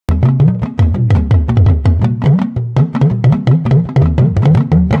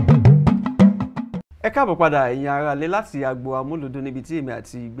káàbọ̀ padà ẹ̀yin ará lé láti agbo amúlùdún níbi tí èmi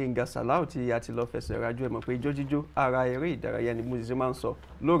àti Gbénga Sàláù tí a ti lọ fẹsẹ̀ rájò ẹ̀ mọ̀ pé ijó jíjó ara eré ìdárayá ni mo sì ṣe máa ń sọ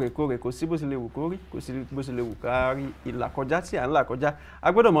lóòrèkóòrè kò sí bó ṣe lè wù kó rí kò sí bó ṣe lè wù ká rí ìlà kọjá tí à ń là kọjá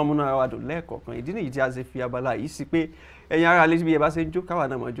a gbọ́dọ̀ mọ múná ara wa dùn lẹ́ẹ̀kọ̀ọ̀kan ìdí nìyí tí a ṣe fi abala yìí sí pé ẹ̀yin ará lé bí ẹ bá ṣe ń jó káwa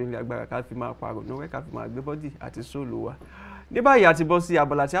náà mọ̀ jó ilé agbára ká fi máa pàrònú rẹ̀ ká fi máa gbé bọ́dì àti sóòlù wa ní báyìí a ti bọ́ sí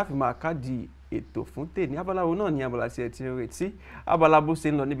abala tí a fi máa káàdì ètò fún tèmi abala wo náà ni abala tí ẹ ti ń retí abala bó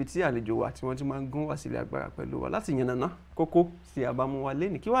ṣe ń lọ níbi tí àlejò wa tí wọ́n ti máa ń gún wá sílé agbára pẹ̀lú wa láti yànnàná kókó tí a bá mú wa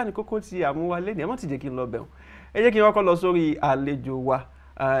léni kí wá ní kókó tí a mú wa léni ẹ má ti jẹ́ kí n lọ bẹ̀rù ẹ jẹ́ kí n kọ́kọ́ lọ sórí àlejò wa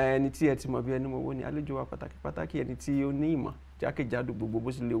ẹni tí ẹ ti mọ̀ bí ẹni mọ̀ wo ni àlejò wa pàtàkì ẹni tí ó ní ìmọ̀ jákèjádò gbogbo bó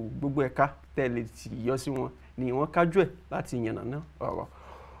ṣe lè wù gbogbo ẹ̀ka tẹ̀lé tí yọ sí wọn ni wọ́n kájú ẹ̀ láti yànnàná ọ̀rọ̀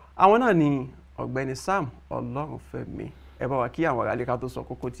àwọn náà ni ọ̀gbẹ́ni Sam Olohunfemi ẹ bá wa kí àwọn ará ilé ká tó sọ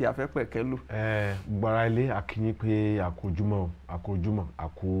kókó tí a fẹ́ pẹ̀kẹ́ lù. Gbára ilé akínyìn pé àkójúmọ́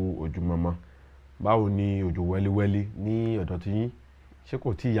àkó ojúmọ́ mọ́ báwo ni òjò wẹ́líwẹ́lí ní ọ̀dọ̀ tí yín ṣé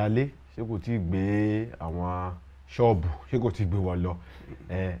kò tí ì yálé ṣé kò tí ì gbé àwọn ṣọ́ọ̀bù ṣé kò tí ì gbé wọn lọ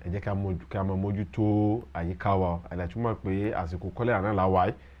ẹ jẹ́ kí a mọ mójútó àyíká wa àìlàtúmọ̀ pé àsìkò kọ́lẹ́rà náà la wà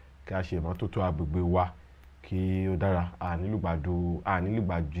yìí kí a ṣe ìmọ́tótó agbègbè wa kí ó dára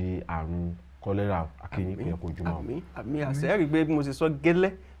ànílùgbàdì àrùn kọ́lẹ́rà akínyìn pé ẹ̀kọ́ ojúmọ́. àmì àṣẹ rí pé bí mo ṣe sọ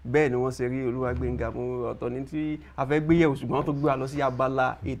gẹ́lẹ́ bẹ́ẹ̀ ni wọ́n ṣe rí Olúwa Gbénga mú ọ̀tọ̀ ní tí a fẹ́ gbé yẹ̀wò ṣùgbọ́n wọ́n tó gbé wa lọ sí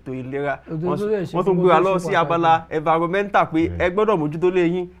abala ètò ìlera wọ́n tó gbé wa lọ sí abala environmental pé ẹ gbọ́dọ̀ mójútó lé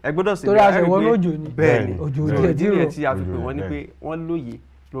yín ẹ gbọ́dọ̀ sí bẹ́ẹ̀ ni òjò díẹ̀ tí a fi pè wọ́n ní pé wọ́n lóye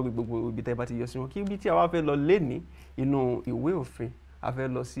lórí gbogbo ibi tẹ́ bá ti yọ sí wọn kí ibi tí a wá fẹ́ lọ lé ní inú ìwé òfin a fẹ́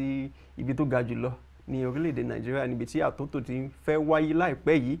lọ sí ibi tó ga jùlọ ní orílẹ̀-èdè Nàìjíríà níbi tí àtúntò ti ń fẹ́ wáyé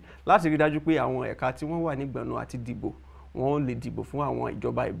láìpẹ́ yìí láti rí dájú pé àwọn ẹ̀ka tí wọ́n wà nígbọ̀nà àti dìbò wọ́n lè dìbò fún àwọn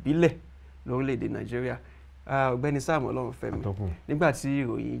ìjọba ìbílẹ̀ lórílẹ̀-èdè Nàìjíríà. Ọ̀gbẹ́ni Sam Olohunfemi nígbà tí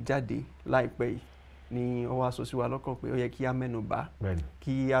ìròyìn jáde láìpẹ́ yìí ni ó wá sọ sí wa lọ́kàn pé ó yẹ kí a mẹ́nu bà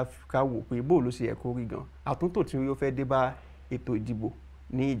kí a wò pé bó ló ṣe yẹ kó rí gan àtúntò tí ó fẹ́ dé bá ètò ìdìbò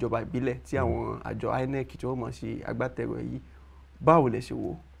ní ìjọba ìbílẹ̀ tí àwọn àjọ INEC tí wọ́n mọ̀ sí agbátẹrù yìí báwo lẹ ṣe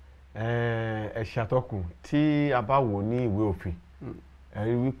wò ó. Ẹ ṣàtọkùn tí a bá wò ní ìwé òfin ẹ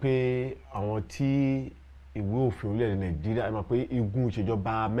rí wípé àwọn tí ìwé òfin orílẹ̀-èdè Nàìjíríà ẹ mọ̀ pé igun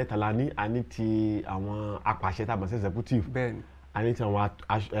ìṣèjọba mẹ́tàlá ní a ní ti àwọn apàṣẹ tàbí executive a ní ti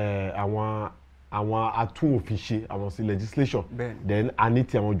àwọn atúnòfin ṣe àwọn sí legislation then a ní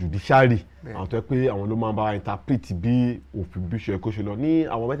ti àwọn judiciary àwọn tó yẹ pé àwọn ló máa ń bá wa interpret bí òfin bí ṣe kó ṣe lọ ní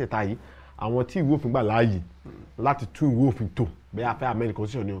àwọn mẹ́tẹ̀ẹ̀ta yìí àwọn tí ìwé òfin gbà láàyè láti tún ìwé òfin tò bẹ́ẹ̀ afẹ́ amẹ́rin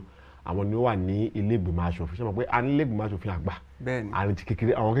constitution ni àwọn ni ó wà ní ilé ìgbìmọ̀ aṣòfin ṣe mọ̀ pé a ní ilé ìgbìmọ̀ aṣòfin àgbà àrùn ti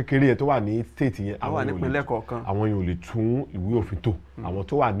kékeré àwọn kékeré yẹn tó wà ní state yẹn àwọn yẹn ò lè tún ìwé òfin tò àwọn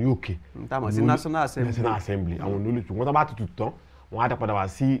tó wà ní òkè national assembly àwọn ni ó lè tún wọ́n tó bá tutù tán wọ́n á dá padà wá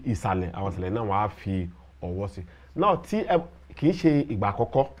sí ìsàlẹ̀ àwọn ìsàlẹ̀ náà wọ́n á fi ọwọ́ sí náà tí kì í ṣe ìgbà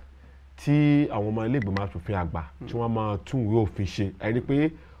àkọ́kọ́ tí àwọn ọmọ ilé ìgbìmọ̀ aṣòfin àgbà tí wọ́n máa tún ìwé òfin ṣe ẹ rí pé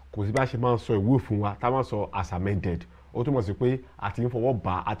kò sí bá ṣe máa ń sọ ìwé òfin wa tá a máa sọ as amended ó túmọ̀ sí pé a ti ń fọwọ́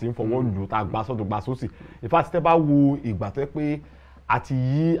bá a ti ń fọwọ́ lù tá a gbà sọ́dọ̀ gbà sósì in fact tẹ́ bá wo ìgbà tó yẹ pé a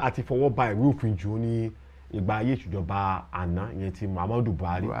ti fọwọ́ bá ìwé òfin jù ní ìgbà ayé ìṣèjọba àná ìyẹn ti Muhammadu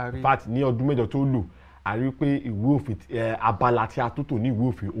Buhari in fact ní ọdún mẹ́jọ tó lò a rí pé ìwé òfin abala tí a tó tò ní ìwé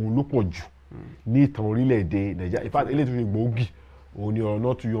òfin òun ló pọ̀ jù ní ìtàn orílẹ̀-èdè Nàìjíríà in fact eléyìí tó ṣe gbòógì òun ni ọ̀rọ̀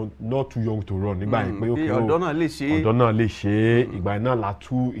not too young to run nígbà yẹn pé ọ̀dọ́ náà lè ṣe é ìgbà náà la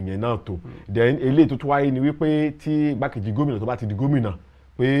tú ìyẹn náà tó then eléyìí tó tún wáyé ni wípé tí igbákejì gómìnà tó bá ti di gómìnà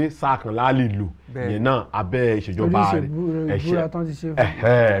pé sáà kan la lè lò ìyẹn náà abẹ́ ìṣèjọba rẹ̀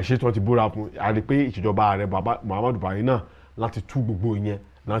ẹ̀ṣẹ̀ tó ti búra fún a rí pé ìṣèjọba rẹ̀ Muhammadu Buhari náà láti tú gbogbo ìyẹn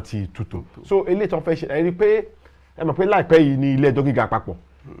láti tútò so eléyìí tó fẹ́ ṣe ẹ rí pé ẹ mọ̀ pé láìpẹ́ yìí ní ilé ẹjọ́ gíga àpapọ̀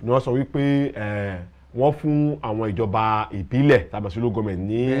ni wọ́n sọ wípé wọ́n fún àwọn ìjọba ìbílẹ̀ tàbí local government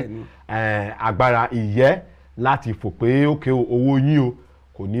ní agbára ìyẹ́ láti fò pé ókè owó yín o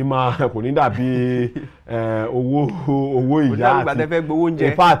kò ní dàbí owó ìyá àti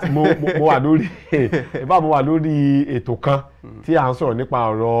in fact mo wà lórí ètò kan tí à ń sọ̀rọ̀ nípa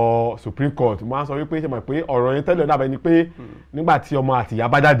ọ̀rọ̀ Supreme Court mo á sọ wípé ṣe mọ̀ pé ọ̀rọ̀ yẹn tẹ́lẹ̀ dàbẹ̀ ni pé nígbà tí ọmọ àti ìyá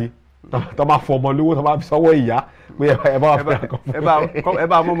bá jáde tó bá fọ ọmọ lówó tó bá fi sọ́wọ́ ìyá pé ẹ bá wà fún ẹ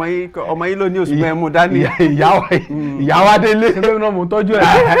bá ọmọ yín ló ní oṣù mẹ́mú dání. ìyá wa délé ṣebí náà mò ń tọ́jú ẹ.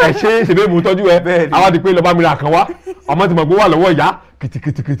 ṣebí mò ń tọ́jú ẹ àwa di pé lọ́ba mi ra kan wá ọmọ tí mo gbé wà lọ́wọ́ ìyá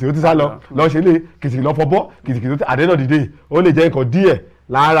kìtìkìtì ó ti sá lọ ṣe lé kìtìkìtì lọ fọbọ́ kìtìkìtì ó ti àdénà dìde ó lè jẹ́ nǹkan díẹ̀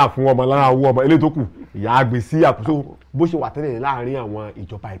lára fún ọmọ lára owó ọmọ eléyìí tó kù ìyá àgbè sí àkóso bó ṣe wà tẹ́lẹ̀ láàrin àwọn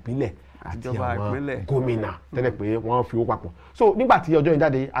ìjọba ìpínlẹ̀ àti àwọn gómìnà tẹ́lẹ̀ pé wọ́n fi owó papọ̀ so nígbà tí ọjọ́ yẹn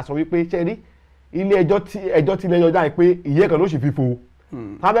jáde a sọ wípé ṣe rí ilé ẹjọ́ tí ilé ẹjọ́ jáde pé ìyẹ́ kan ló sì fífo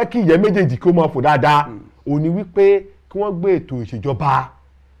tá fẹ́ kí ìyẹn méjèèjì kí ó máa fò dáadáa ó ní wípé kí wọ́n gbé ètò ìṣèjọba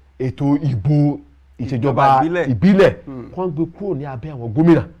ètò ìbò ìṣèjọba ìbílẹ̀ kí wọ́n gbé kúrò ní abẹ́ àwọn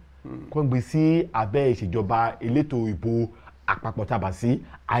gómìnà kí wọ́n gbé sí abẹ́ ìṣèjọba elétò ìbò àpapọ̀ tàbá sí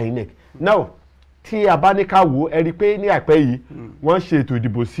INEC. Now tí a bá ní ká wò ẹ rí i pé ní àìpẹ́ yìí wọ́n ṣe ètò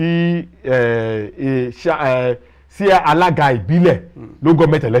ìdìbò sí alága ìbílẹ̀ local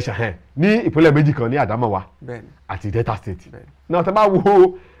government election ní ìpínlẹ̀ méjì kan ní Adamawa àti Delta State. Náà tẹ́ bá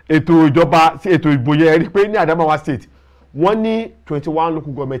wo ètò ìjọba sí ètò ìbò yẹn ẹ rí i pé ní Adamawa State wọ́n ní 21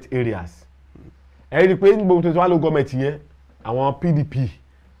 local government areas ẹ rí i pé ní gbogbo 21 local government yẹn àwọn PDP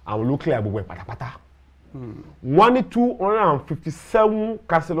àwọn ló clear gbogbo ẹ̀ pátápátá. Wọ́n ní 257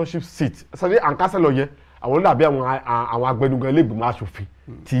 councillorship seats sọ́dọ̀ àwọn councillor yẹn àwọn ló dàbí àwọn agbẹnugan ilé ìgbìmọ̀ aṣòfin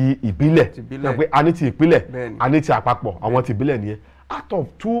ti ìbílẹ̀ pé a ní ti ìpínlẹ̀ a ní ti àpapọ̀ àwọn ti ìbílẹ̀ nìyẹn. Out of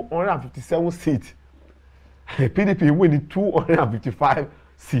 257 seats PDP win ní 255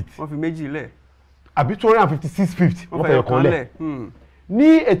 seats. Wọ́n fi méjì lẹ̀. Àbí 256 wọ́n fẹ́ yọkan lẹ̀.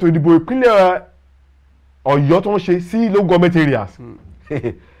 Ní ètò ìdìbò ìpínlẹ̀ Ọ̀yọ́ tó ń ṣe sí local government areas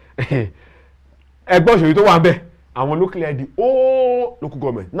ẹgbẹ́ òṣèlú tó wà ń bẹ̀ àwọn ló clear the whole local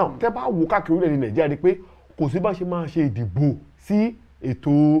government. Now tẹ́ bá wo káàkiri orílẹ̀-èdè Nàìjíríà ni pé kò sí bá ṣe máa ṣe ìdìbò sí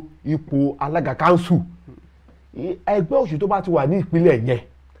ètò ipò alága council ẹgbẹ́ òṣèlú tó bá ti wà ní ìpínlẹ̀ yẹn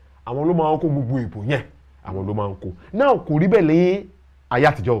àwọn ló máa ń kó gbogbo ìbò yẹn àwọn ló máa ń kó. Now kò rí bẹ́ẹ̀ lẹ́yìn ayé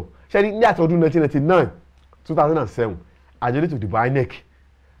àtijọ́ o ṣe ní àti ọdún 1999 2007 àjọ elétò ìdìbò INEC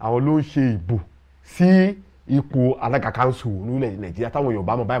àwọn ló ń ṣe ìbò sí ipò alága council nílẹ̀ Nàìjíríà táwọn èèyàn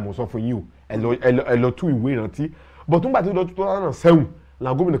bá mọ̀ báyìí mo sọ fún yín o ẹ lọ tú ìwé ìrántí but nígbà tí ó lọ 2007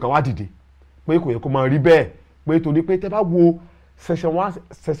 làwọn gómìnà kan wá dìde pé kò yẹ kó máa rí bẹ́ẹ̀ pé torí pé tẹ́ bá wo section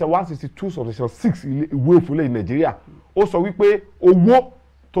 162 section 6 ìwé òfin ilẹ̀ Nàìjíríà ó sọ wípé owó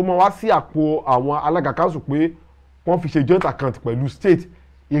tó máa wá sí àpò àwọn alága council pé wọ́n fi ṣe joint account pẹ̀lú state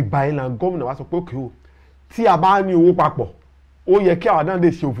ìgbà yẹn làwọn gómìnà wá sọ pé òkè o tí a bá ní owó papọ̀ ó yẹ kí àwọn náà lè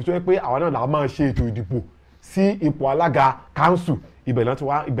ṣe òfin tó yẹ pé àwọn náà là máa ṣe ètò ìdìbò sí ipò alága council ibẹ̀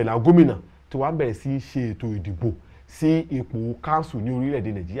làwọn gómìnà tí wọ́n bẹ̀rẹ̀ sí ṣe ètò ìdìbò sí ipò council ní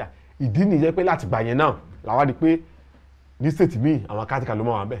orílẹ̀-èdè Nàìjíríà. Ìdí nìyẹn pé láti gbà yẹn náà làwọn di pé ní state míì àwọn kátìkà ló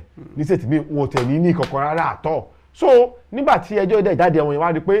máa wà bẹ́ẹ̀ ní state míì wọn ò tẹ̀ ní kankan rárá àtọ̀. So nígbà tí ẹjọ́ ìdá ìjáde àwọn yẹn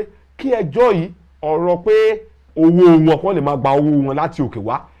wá di pé kí ẹjọ́ yìí ọ̀rọ̀ pé owó wọn kọ́ lè máa gba owó wọn láti òkè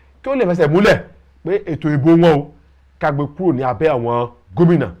wá kí ó lè fẹsẹ̀ múlẹ̀ pé ètò ìbò wọn o ká gbé kúrò ní abẹ́ àwọn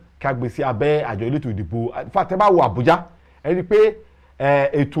gómìnà ká gbé sí abẹ́ àjọ elétò ìdìbò fàtẹ́bá wo Àbújá ẹ rí i pé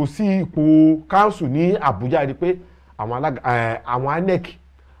ètò sí ipò council ní Àbújá ẹ rí i pé àwọn INEC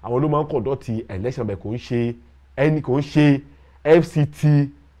àwọn ló máa ń conduct election bẹ́ẹ̀ kò ń ṣe FCT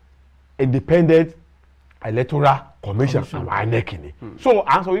Independent Electoral Commission àwọn INEC ni. So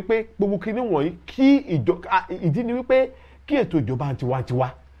à ń sọ wípé gbogbo kinní wọ̀nyí ìdí ni wípé kí ètò ìjọba tiwantiwa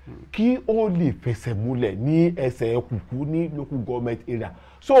kí ó lè fẹsẹ̀ múlẹ̀ ní ẹsẹ̀ kùkú ní local government area.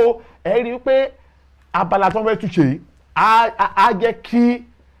 So ẹ rí i pé abala tó ń fẹ́ túnṣe yìí á jẹ́ kí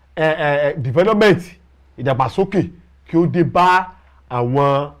development ìdàgbàsókè kí ó dé bá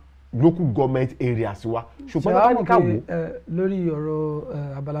àwọn local government areas wa. ṣùgbọ́n bá ní ká wò lórí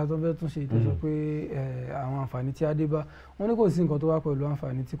ọ̀rọ̀ abala tó ń fẹ́ túnṣe ìtọ́sọ pé àwọn àǹfààní tí a dé bá wọn ní kò sí nǹkan tó wá pẹ̀lú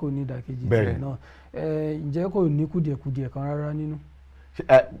àǹfààní tí kò ní ìdàkejì tiẹ̀ náà ǹjẹ́ kò ní kùdìẹ̀kùdìẹ̀ kan rárá nínú.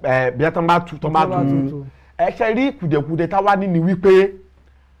 bí a tán bá tu ẹ ṣe rí kùdìẹ̀kùdìẹ̀ tá a wá ní ni wípé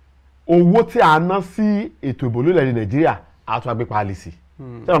owó tí a ná sí ètò ìbò lórílẹ̀-èdè Nàìjíríà àtún agbé paálí sí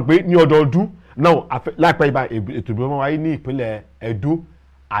sẹ́wọ̀n pé ní ọdọọdún náà láìpẹ́ ibà ètò ìbò máa wáyé ní ìpínlẹ̀ Ẹdó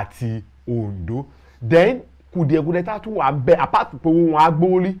àti Oǹdó then kùdìẹ̀kùdìẹ̀ tá a tún wà ń bẹ apart pé wọn á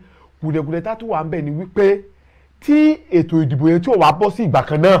gbówó rí kùdìẹ̀kùdìẹ̀ tá a tún wà ń bẹ ni wípé tí ètò ìdìbò yẹn tí ò wá bọ́ sí ìgbà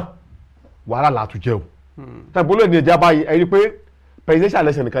kan náà wàhálà làtúnjẹ o tàbí olóòdì Nàìjíríà báyìí ẹ rí i pé presidential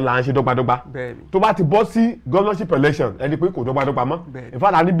election nìkan là ń ṣe dọ́gbadọ́gba tó bá ti bọ́ sí governorship election ẹni pé kò dọ́gbadọ́gba mọ́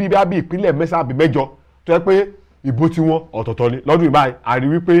ìfàdà ní bí ìpínlẹ̀ mẹ́sàn-án àbí mẹ́jọ tó yẹ pé ìbò tiwọn ọ̀tọ̀ọ̀tọ̀ ni lọ́dún ìbáyìí a rí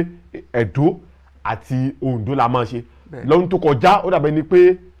wípé Ẹdó àti Oǹdó la máa ṣe lọ́dún tó kọjá ó dàbẹ̀ ni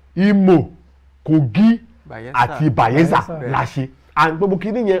pé Imo Kogi àti Bayelsa la ṣe and gbogbo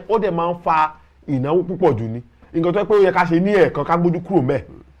kìíní yẹn ó dẹ̀ máa ń fa ìnáwó púpọ̀ jù ni nǹkan tó yẹ pé ó yẹ ká ṣe ní ẹ̀ẹ̀kan ká gbójú kúrò mẹ́ẹ̀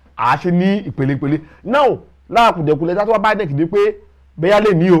à á ṣe ní ìpele now lára kùdẹ̀kùdẹ̀ tá tó wá bá dẹ̀ kìíní pé bẹ́yà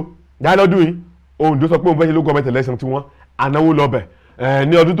lè ní o dáa lọ́dún yìí Oǹdó sọ pé òun fẹ́ ṣe local government election tiwọn ànáwó lọ́bẹ̀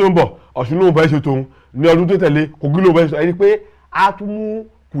ní ọdún tó ń bọ̀ Ọ̀ṣun lóun fẹ́ ṣe tòun ní ọdún tó tẹ̀lé Kogi lóun fẹ́ ṣe ẹni pé a tún mú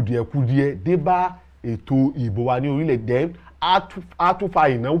kùdìẹ̀kùdìẹ̀ dé bá ètò ìbò wa ní orílẹ̀-èdè a tún fa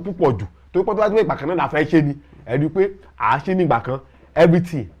ìnáwó púpọ̀ jù tó pọ́ tó bá tó ìgbà kan náà la fẹ́ ṣe ni ẹni pé à á ṣe ní ìgbà kan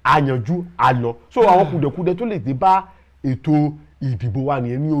everything a yanjú a lọ so àwọn kùdìẹ̀kùdìẹ̀ tó lè dé bá ètò ìdìbò wa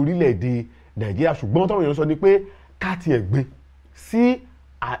nìyẹn ní orílẹ̀-èdè Nàìjíríà ṣùgbọ́n táwọn èèyàn sọ ni pé ká tiẹ̀ gbé sí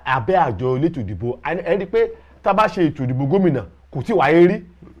abẹ́ àjọ elétò ìdìbò ẹ rí pé tá a bá ṣe ètò ìdìbò gómìnà kò tí wáyé rí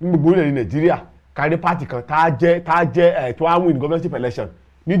ní gbogbo orílẹ̀-èdè Nàìjíríà kárí pátì kan tá a jẹ́ tó á win governorship election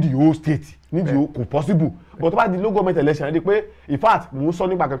ní the whole state ní the whole kò possible but tó bá di local government election ẹ rí pé in fact mò ń sọ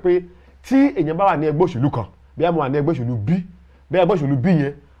nípa kan pé tí èèyàn bá wà ní ẹgbẹ́ òṣèlú kan bí wọ́n wà ní ẹgbẹ́ òṣèlú B bí ẹgbẹ́ òṣèlú B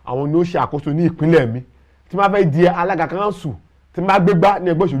yẹn àwọn ni ó ṣe àkóso ní ìpínlẹ̀ mi tí máa fẹ́ di alága kanṣu tí máa gbégbá ní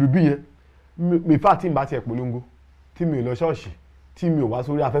ẹgbẹ́ òṣèlú B yẹn mi fà tí n bá tiẹ̀ polongo tí mi ò lọ ṣọ́ọ̀ṣì tí mi ò wá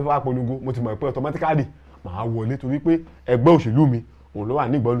sórí afẹ́fẹ́ wá polongo mo ti mọ̀ pé automatically màá wọlé torí pé ẹgbẹ́ òṣèlú mi òun ló wà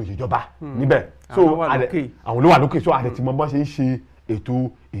ní ìgbọ́nù ìṣèjọba níbẹ̀ so àwọn ló wà lókè so àdẹ tí mo bá ṣe ń ṣe ètò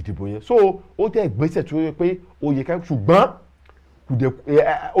ìdìbò yẹn so ó jẹ́ ìgbésẹ̀ tó yẹ pé ó yẹ ká ṣùgbọ́n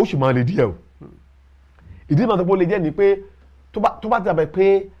ó sì máa lè díẹ̀ o ìdí ìmọ̀ tó pọ̀ lè jẹ́ ni pé tó bá ti dàbẹ̀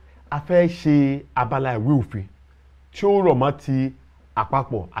pé a fẹ́ ṣe abala ìwé òfin tí ó rọ̀ mọ́ ti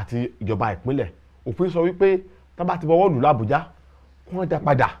àpapọ̀ àti ìjọba ìpínlẹ̀ òfin sọ wípé tá bá ti fọwọ́ lù l'Àbújá wọ́n dá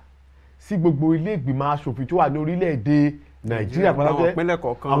padà sí gbogbo ilé ìgbìmọ̀ aṣòfin tó wà ní orílẹ̀-èdè Nàìjíríà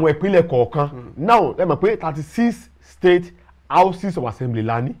àwọn ìpínlẹ̀ kọ̀ọ̀kan now ẹ mọ̀ pé 36 state houses of assembly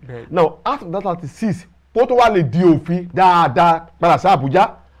la ní now out of that 36 kó tó wá lè di òfin dáadáa padà sí Àbújá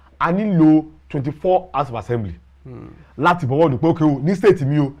a nílò 24 house of assembly láti fọwọ́ lù pé ókè o ní state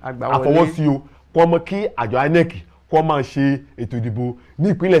mi o àfọwọ́sí o kọ́ mọ́ kí àjọ INEC kọ́ máa ṣe ètò ìdìbò ní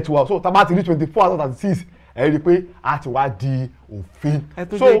ìpínlẹ̀ tiwa so tá bá ti ní 24 out of 36 ẹ rí i pé a ti wá di òfin. ẹ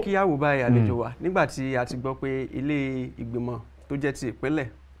tó jẹ́ kí àwò báyìí àlejò wa nígbà tí a ti gbọ́ pé ilé ìgbìmọ̀ tó jẹ́ ti ìpínlẹ̀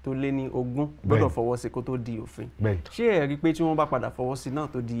tó lé ní 20 gbọ́dọ̀ fọwọ́ sí kó tó di òfin ṣé ẹ rí i pé tí wọ́n bá padà fọwọ́ sí náà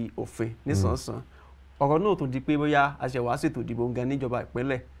tó di òfin nísànsán ọ̀rọ̀ náà tó di pé bóyá àṣẹwàá ṣètò ìdìbò gan níjọba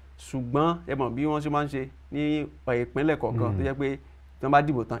ìpínlẹ̀ ṣùgbọ́n ẹ mọ̀ bí wọ́n ṣe máa ń ṣe ní ìpínlẹ̀ kọ̀ọ̀kan tó jẹ́ pé tí wọ́n bá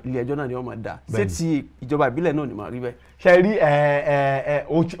dìbò tán ilé ẹjọ́ náà ni wọ́n máa dá ṣé ti ìjọba ìbílẹ̀ náà ni máa rí bẹ́ẹ̀. ṣe rí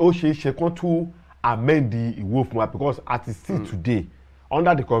ó ṣe é ṣe kán tún amend the ìwé òfin wa because as it is today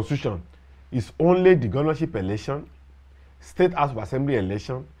under the constitution is only the governorship election state house of assembly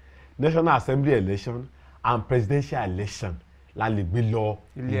election national assembly election and presidential election la lè gbé lọ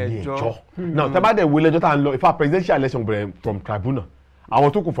ilé ẹjọ́ now tẹ́ bá dẹ̀ wo ilé ẹjọ́ tá à ń lọ in fact presidential election bẹ̀rẹ̀ from tribunal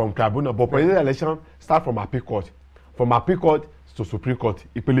àwọn tó kù from tribunal but presidential election start from appeal court to supreme court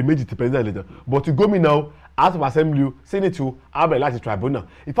ìpele méjì ti presidential election but ti gómìnà house of assembly senate á bẹ̀rẹ̀ láti tribunal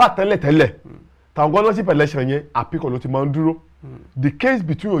in fact tẹ́lẹ̀ tàwọn governorship election yẹn appeal court ló ti máa ń dúró the case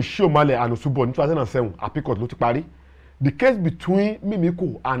between Oshiomhole and Osubo ní 2007 appeal court ló ti parí the case between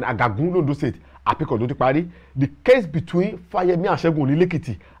Mimiko and Agagun londo state appeal court ló ti parí the case between Fáyẹmí and Ṣẹ́gun Òní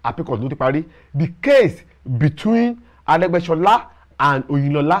lẹ́kìtì appeal court ló ti parí the case between Arẹ́gbẹ́ṣọlá and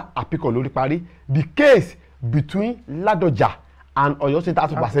Oyinlọlá appeal court ló ti parí the case between Ládọjà and Ọ̀yọ́ state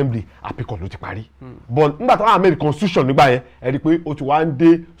house of assembly appeal court ló ti parí but nígbà tí wọ́n amend constitution nígbà yẹn ẹ rí i pé ó ti wá ń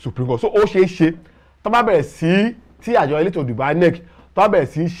dé supreme court so ó ṣeé ṣe tó bá bẹ̀rẹ̀ sí tí àjọ elétò ìdìbò INEC tó bá bẹ̀rẹ̀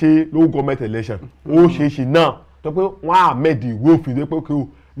sí ṣe local government election ó ṣeé ṣe náà tó pé wọ́n á amend ìwé òfin tó pé ó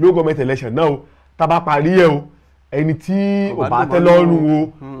local government election náà o tá a bá parí ẹ̀ o ẹni tí ò bá tẹ́ lọ́rùn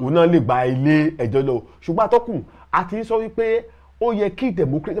o òun náà lè gba ilé ẹjọ́ lọ ṣùgbọ́n àtọ́kùn àti sọ wípé ó yẹ kí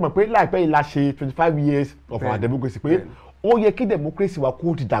democracy mọ̀ pé láìpẹ́ yìí la ṣe 25 years of our democracy pé ó yẹ kí democracy wa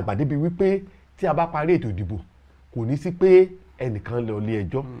kó ti dàgbà débi wípé tí a bá parí ètò ìdìbò kò ní sí pé ẹnìkan lọ ilé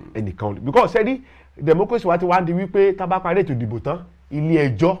ẹjọ́ ẹnìkan because ṣe rí democracy wa ti wá di wípé tá a bá parí ètò ìdìbò tán ilé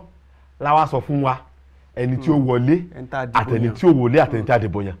ẹjọ́ la wá sọ fún wa ẹni tí ó wọlé àtẹni tí ó wọlé àtẹni tí a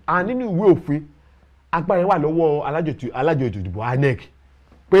dìbò yàn à nínú ìwé òfin agbára wà lọ́wọ́ alájọ ètò ìdìbò INEC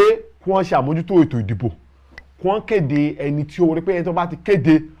pé kí wọ́n ṣe àmójútó ètò ìdìbò kí wọ́n kéde ẹni tí ó wọlé pé ẹni tó bá ti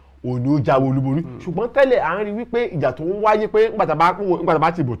kéde òní ó jáwé olúborí ṣùgbọ́n tẹ́lẹ̀ à ń rí wípé ìjà tó ń wáyé pé nígbà tá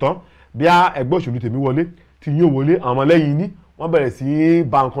bá ti bò tán bí ẹgbẹ́ òṣèlú tèmi wọlé tí yín ò wọlé àwọn ọmọlẹ́yìn ní wọ́n bẹ̀rẹ̀ sí í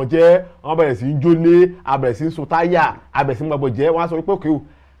ba nǹkan jẹ́ wọ́n bẹ̀rẹ̀ sí í jólé a bẹ̀rẹ̀ sí í sun táyà a bẹ̀rẹ̀ sí í gbàgbọ́ jẹ́ wọ́n á sọ wípé òkè o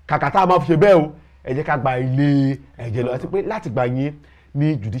kàkà tá a máa fi ṣe bẹ́ẹ̀ o ẹ jẹ́ ká gba ilé ẹ̀jẹ̀ lọ àti pé láti gbà yín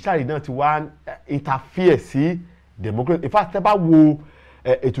ni judiciary náà ti wá interfere sí democracy in fact tẹ́ bá wo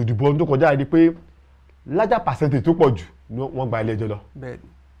ètò ìdìbò ọdún tó kọjá rí pé larger percentage tó pọ̀ jù ni wọ́n gba ilé ẹjọ́ lọ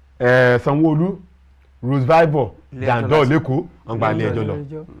Sanwó-Olú Rose Vivor Jandor lẹ́kọ̀ọ́ wọ́n gba ilé ẹjọ́ lọ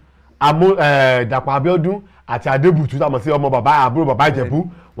Dàpọ̀ Abíọ́dún àti Adébùtú tàmọ̀ sí ọmọ bàbá àbúrò bàbá Ìjẹ̀bú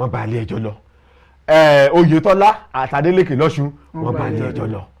wọ́n gba ilé ẹjọ́ lọ Oyètọ́lá àti Adélékè lọ́ṣun wọ́n gba ilé ẹjọ́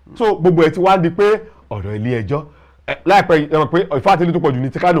lọ so gbogbo ẹ̀ ti wá di pé ọ̀rọ̀ ilé ẹjọ́ láìpẹ́ ẹ mọ̀ pé ìfàtẹ́lẹ́ tó pọ̀ jù ní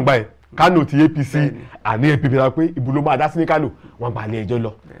ti Kánò gbà yẹn Kánò ti APC àní APC la pé ìbò ló máa dá sí ní Kánò wọ́n gba ilé ẹjọ́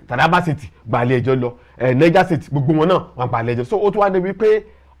lọ Taraba State gba ilé ẹjọ́ lọ Niger State gbogbo wọn náà wọ́n gba ilé ẹjọ́ so ó tún wá débi pé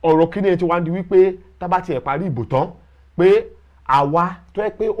ọ̀rọ̀ kíní ẹ̀ ti wá di wípé tábà tiẹ̀ parí ìbò tán pé àwa tó yẹ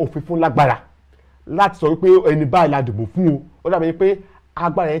pé òfin fún lágbára láti sọ wípé ẹni báyìí la dìbò fún o ó dàbí pé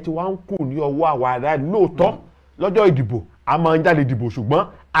agbára yẹn ti wá ń kù ní ọwọ́ àwa ará lóòótọ́ lọ́jọ́ ìdìbò a máa ń jáde dìbò ṣùgbọ́n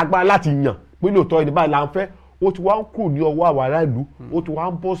agbára láti yàn pé lóòótọ́ ẹni báyìí là ń fẹ́ ó ti wá ń kù ní ọwọ́ àwọn ará ìlú ó ti wá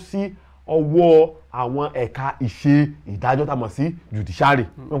ń bọ́ sí ọwọ́ àwọn ẹ̀ka ìṣe ìdájọ́ tá a mọ̀ sí judiciary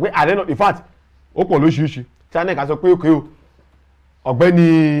pé àdéhùn in fact ó pọ̀ lóṣìṣì tí a ní ká sọ pé òkè o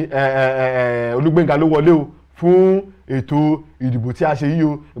ọ̀gbẹ́ni Olúgbénga ló wọlé o fún ètò ìdìbò tí a ṣe yìí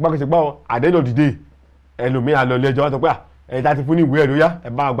o ìgbàkejì gbà ọ àdéhùn dìde ẹlòmíà lọ ilé ẹjọ́ wá sọ pé ẹni tá a ti fún ní ìwé ẹ̀rí ó yá ẹ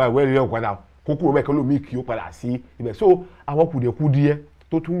bá gba ìwé ẹ̀rí ẹ̀ padà kókó mẹ́kẹ́ lómi kì í padà sí ibẹ̀ so àwọn kùdìẹ̀kùdìẹ̀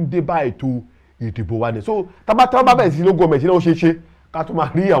tó tún dé bá ètò ìdìbò wa ni so tábà bẹ̀rẹ̀ sí ló gọọmẹ̀ntì náà ó ṣe é ṣe ká tó máa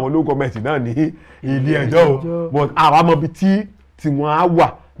rí àwọn ló gọọmẹ̀ntì náà ní ilé ẹjọ́ o but àwa mọ̀ bí tí wọ́n á wà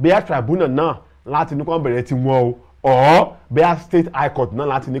bẹ́ẹ̀ tribunal náà láti ní kí wọ́n bẹ̀rẹ̀ tiwọn o ọ̀ bẹ́ẹ̀ state high court náà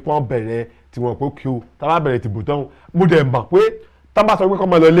láti ní kí wọ́n bẹ̀rẹ̀ tiwọn pé kí o tábà bẹ̀rẹ̀ tìbò tán mo dẹ̀ mọ̀ pé tábà sọ pé kọ́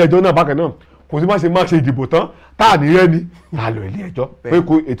máa lọ ilé ẹjọ́ náà bákan náà kò sí má ṣe ìdìbò tán tá à ní rẹ́ni tá a lọ ilé ẹjọ́ pé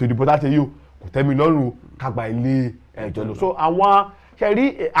kò ètò ìdìbò tá a ṣe yìí o kò tẹ́mi lọ́rùn kágbà ilé ẹjọ́ lọ so àwọn ṣe rí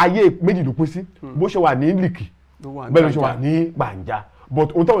ayé méjì ló pín sí bó ṣe wà ní lìkì bẹ́ẹ̀ ló ṣe wà ní gbàǹjà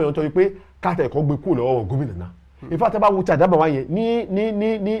but ohun táwọn èèyàn tọ́ pé káàtà ẹ̀kọ́ gbé kúrò lọ́wọ́ gómìnà náà ìfẹ́ àtẹ́bá wo ti àdábà wáyẹn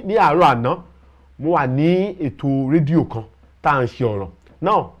ní àárọ̀ àná mo wà ní ètò rédíò kan tá à ń ṣe ọ̀rọ̀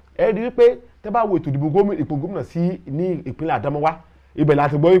náà ẹ rí wípé tẹ́ bá wo ètò ìdìbò gómìnà sí ní ìpínlẹ̀ Àdámáwá ibẹ̀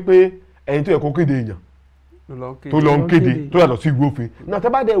láti gbọ́ wípé ẹni tó yẹ kó kéde èèyàn tó lọ ń kéde tó yàtọ̀ sí ìwé òfin náà tẹ́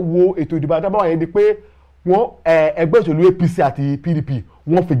bá dẹ̀ wo ètò ìdìbò Àdámáwá yẹn di pé wọ́n ẹgbẹ́ òṣèlú APC àti PDP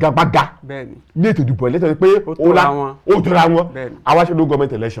wọ́n fi gagbága ní ètò ìdìbò ẹlẹ́tọ̀ pé ó jọra wọn àwa ṣe ló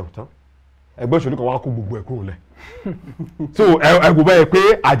gọọmenti election tán ẹgbẹ́ òṣèlú kan wá kó gbogbo ẹ̀ kúrò lẹ̀ so ẹgbẹ́ bẹ́ẹ̀ pé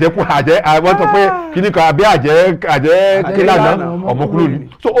wọ́n sọ pé kíní kan àbí àjẹ́ kílànà ọmọkúrò ní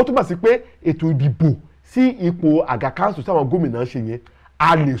so ó túmọ̀ sí pé ètò ìdìbò sí ipò àga káńsù táwọn gómìnà ṣe yẹn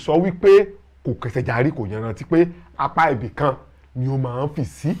a lè sọ wípé kò kẹsẹ̀ járí kò yanrantí pé apá ibì kan ni ó máa ń fi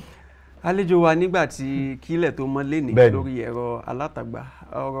sí. Àlejò wa nígbà tí kílẹ̀ tó mọ́ léni lórí ẹ̀rọ alátagbà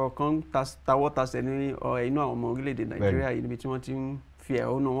ọ̀rọ̀ kan tawọ́ tasẹ̀ ní inú àwọn ọmọ orílẹ̀-èdè Nàìjíríà yìí níbi tí wọ́n ti ń fi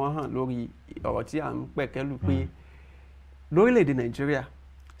ẹ̀hónú wọn hàn lórí ọ̀rọ̀ tí à ń pẹ̀kẹ́lù pé lórílẹ̀-èdè Nàìjíríà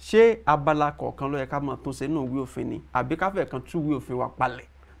ṣé abala kọ̀ọ̀kan ló yẹ ká máa tún ṣe nínú ìwé òfin ni àbí ká fẹ́ kan tú ìwé òfin wa palẹ̀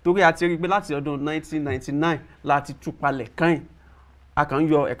torí a ti rí i pé láti ọdún 1999 láti tú palẹ̀ kàn a kàn ń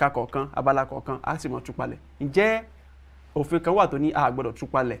yọ ẹ̀ka kọ̀ọ̀kan abala kọ̀ọ̀kan a sì mọ̀ tú palẹ̀ ǹjẹ́ òfin kan wà tó ní a gbọ́dọ̀ tú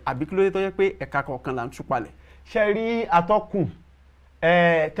palẹ̀ àbí kí ló dé tó yẹ pé ẹ̀ka kọ̀ọ̀kan là ń tú palẹ̀. ṣe rí atọ́kùn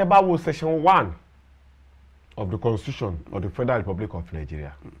tẹ́ bá wo section 1 of the Constitution of the Federal Republic of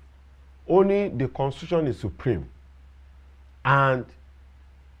Nigeria only the Constitution is supreme and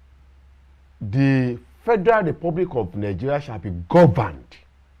the Federal Republic of Nigeria shall be governed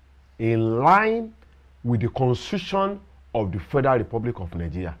in line with the Constitution of the Federal Republic of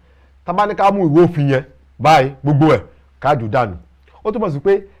Nigeria. Tabanika mú ìwé òfin yẹn báyìí gbogbo ẹ̀ ká jù dànù ó túbọ̀ sí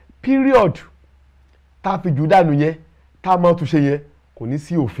pé period tá a fi jù dànù yẹn tá a máa tún ṣe yẹn kò ní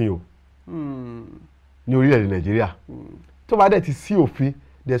sí òfin o ní orílẹ̀-èdè Nàìjíríà tó bá dẹ̀ ti sí òfin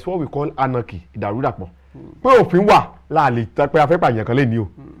there's what we call anarchy ìdàrúdàpọ̀ pé òfin wà láàlè pé a fẹ́ pààyàn kan lè ní o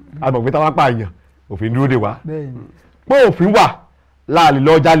àgbọ̀n pé táwọn pààyàn òfin dúró dè wá pé òfin wà láàlè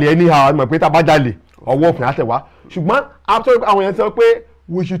lọ jalè anyhow àgbọ̀n pé tá a bá jalè ọwọ́ òfin á tẹ̀ wá ṣùgbọ́n àwọn yẹn sọ pé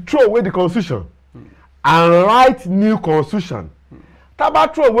we should throw away the constitution and write new constitution tá a bá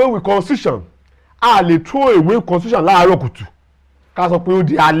throw away with constitution a lè throw away constitution láàárọ̀ kùtù ká sọ pé ó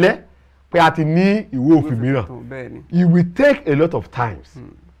di alẹ́ pé a ti ní ìwé òfin mìíràn it will take a lot of times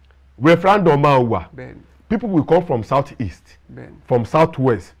referendum máa wà people will come from south east from south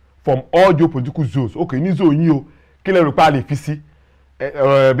west from all geopolitical zones okay ní zone yìí o kí lè rò pé a lè fi sí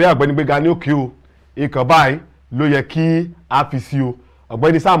bí Ọ̀gbẹ́ni Gbénga ní òkè o ìkan báyìí ló yẹ kí a fi sí o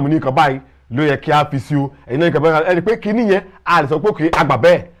Ọ̀gbẹ́ni Sam ní ìkan báyìí ló yẹ kí a fi sí o ẹ̀yin náà ìkan báyìí ẹni pé kíní yẹn a lè sọ pé òkè àgbà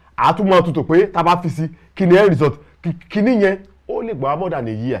bẹ́ẹ̀ àtúmọ̀ tuntun pé tá a bá fi sí kíní end result kíní yẹn ó lè gbà more than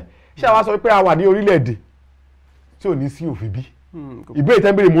a year ṣé àwa sọ pé a wà ní orílẹ̀-èdè tí ò ní sí òfin bí ìbéèrè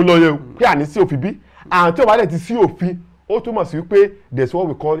tẹ́ńbèrè mú lọ yẹ o pé à ní sí òfin bí àwọn tí ò bá dẹ̀ ti sí òfin ó túmọ̀ sí wípé there's what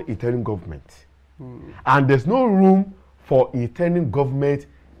we call interim government and there's no room for interim government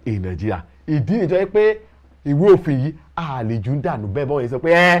in Nigeria ìdí nìjọ́ pé ìwé òfin yìí a lè jù dànù bẹ́ẹ̀ bọ́ yẹn sọ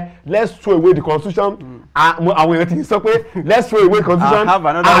pé let's throw away the constitution àwọn èèyàn ti sọ pé let's throw away the constitution and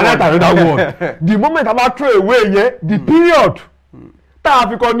write another one the moment a bá throw away yẹn the period tá a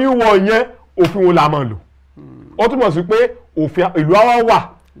fi kọ new one yẹn òfin wo la máa lò ó túmọ̀ sí pé òfin ìlú àwa wà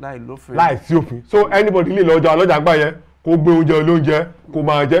láì sí òfin so anybody lè lọ ọlọ́jà gbà yẹn kó gbé oúnjẹ olóúnjẹ kó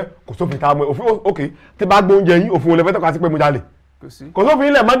máa jẹ kò sófin tá a mọ òfin ok tí bá gbé oúnjẹ yín òfin wo lè fẹ́ tọ́ka sí pé mo jalè kò sófin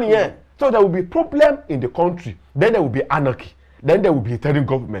ilẹ̀ mọ́ nìyẹn so there will be problem in the country then there will be anarchy then there will be interim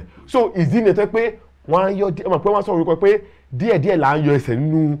government so ìdí ni ẹ tẹ́ pé wọ́n á yọ díẹ̀ ọmọ pé wọ́n sọ orúkọ díẹ̀díẹ̀ là ń yọ ẹsẹ̀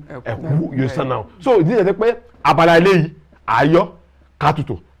nínú ẹ̀kú yóò sàn náà so ìdí ni ẹ tẹ́ pé abala eléyìí ayọ́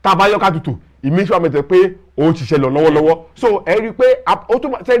kátùtù tá a bá yọ́ kátùtù ìmísí wa mẹ́tẹ̀ pé ó ń ṣiṣẹ́ lọ lọ́wọ́lọ́wọ́ so ẹ rí i pé ó tó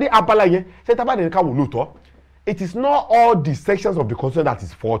ṣe rí abala yẹn ṣe tá a bá dẹ̀ ní ká wò lóòótọ́ it is not all the sections of the constitution that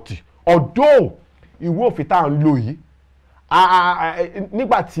is faulty although ìwé òfin tá à ń lò yìí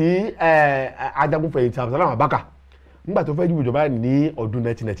nígbà tí ajagunfẹ̀yìntì Abdulsalam Abubakar nígbà tó fẹ́ dìbò ìjọba ní ọdún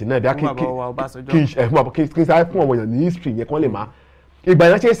 1999 bí kí n sáré fún ọmọ èèyàn ní history yẹn kí wọ́n lè máa ìgbà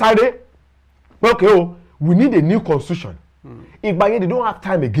yẹn ṣe sáré pé okay o we need a new constitution ìgbà yẹn they don't have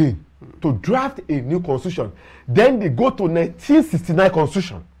time again to draft a new constitution then they go to 1969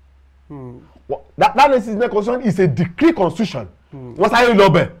 constitution that 1969 constitution is a decree constitution wọ́n sáré lọ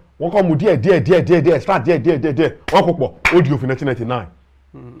bẹ̀ wọ́n kọ́ mu díẹ̀ start díẹ̀ wọ́n kó pọ̀ ó di òfin 1999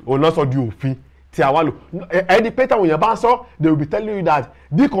 òun náà sọ di òfin tí a wá lò ẹni pé táwọn èèyàn bá ń sọ they will be telling you that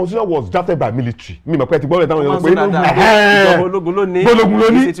the constitution was drafted by military mi mọ̀ pé ti gbọ́dọ̀ táwọn èèyàn pé ìjọba ológun ló ní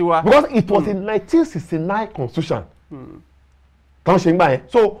because it was a 1969 constitution tán ṣe ń gbà yẹn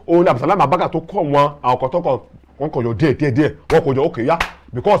so òun Abdulsalam Abubakar tó kọ́ wọn àwọn kan tó kọ́ wọn kò yọ díẹ̀ wọn kò yọ òkè yá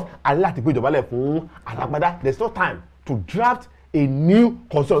because a ní láti gbé ìjọba lẹ̀ fún alágbádá there is no time to draft a new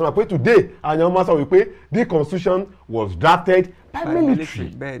constitution na pé today àwọn ọmọ sọ wípé the constitution was drafted by military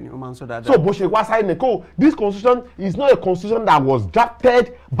bẹ́ẹ̀ni o máa ń sọ dáadáa so bó ṣe wá sáyé nìkó this constitution is not a constitution that was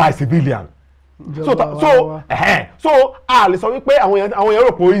drafted by civilian so a lè sọ wípé àwọn èèyàn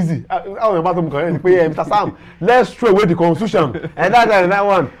rò pé easy àwọn èèyàn bá tó mú kàn yẹn ni pé Mr. Sam let's throw away the constitution and that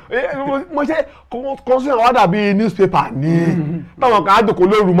one mo ṣe constitution wà dàbí newspaper ní táwọn kan á dòkó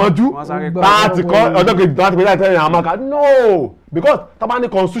lóru mọ́jú láti kọ́ ọjọ́ kejì tó láti pé láti tẹ́lẹ̀ àwọn máa no because tá bá ní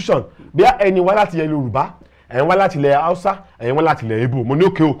constitution bí ẹni wá láti ilẹ̀ Yorùbá ẹ̀yin wá láti ilẹ̀ Hausa ẹ̀yin wá láti ilẹ̀ Igbo mo ní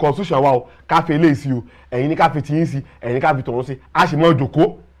òkè o constitution wa o ká fi eléyìí sí o ẹ̀yin ní ká fi tiyín sí ẹ̀yin ní ká fi tọ̀run sí a sì mọ́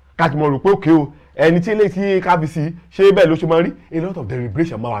ìjòkó ká sì mọ́ rò pé òkè o ẹni tí eléyìí tí ká fi sí ṣé bẹ́ẹ̀ ló ṣe máa rí a lot of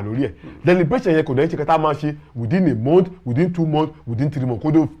deliberation máa wà lórí ẹ̀ deliberation yẹn kò dẹ́n ṣe kẹta máa ṣe within a month within 2 months within 3 months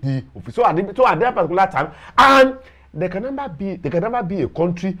kó dé di òfin so at that particular time and there can never be a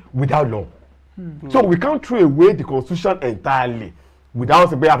country without law so we can't throw away the constitution entirely without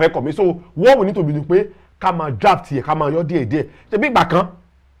ṣe pé a fẹ́ kọ̀ so what we need to be do pé ká máa draft yẹ ká máa yọ díẹ̀ ṣe bí ìgbà kan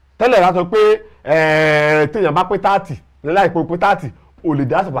tẹ́lẹ̀ la sọ pé téèyàn bá pé 30 láìpẹ́ pé 30 o lè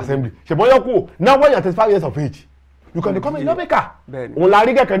dá house of assembly ṣùgbọ́n yọ kú now when you are 35 years of age you can become a lawmaker òun la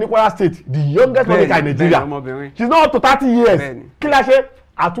rí kẹ̀kẹ́ ní Kwara State the youngest lawmaker in Nigeria she is not up to 30 years kí la ṣe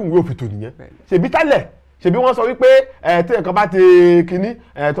àtúnwé òfin tò nìyẹn ṣèbí tẹ́lẹ̀ ṣèbí wọ́n sọ wípé téèyàn kan bá ti kíní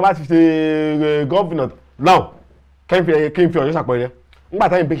tó bá ti ṣe governor now kí n fi ọ̀yọ́ ṣàpẹẹrẹ ńgbà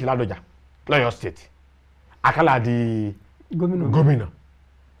táyìn bẹ́ẹ̀ ṣe ládọjà lọ́yọ̀ state Akala di gómìnà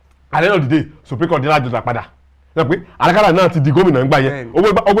at the end of the day Supreme Court dín lájọjà padà náà pé Akala náà ti di gómìnà ńgbà yẹn ó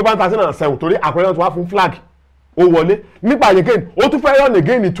gbé bá ń ta sí náà sẹ́wọ̀n torí àpẹẹrẹ náà tó wá fún flag ó wọlé nígbà yẹn again ó tún fẹ́ run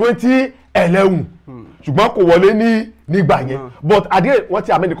again ní 2011 ṣùgbọ́n kò wọlé nígbà yẹn but at the end wọ́n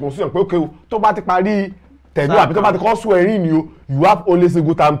ti amend the constitution pé okay o tó bá ti parí tẹ̀lé àbí tó bá ti kọ́ swearing ni o you have only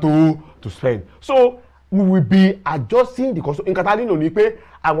single time to spend so we will be adjusting the constitution nǹkan tá a nílò ni pé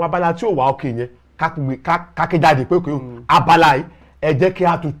àwọn abala tí ò wá òkè yẹn káké jáde pé okay abala yìí ẹ jẹ́ kí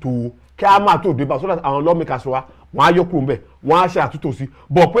a tutù kí a máa tó dé bá so that àwọn lawmakers wa wọ́n á yọ kúrò ńbẹ̀ wọ́n á ṣe àtúntò sí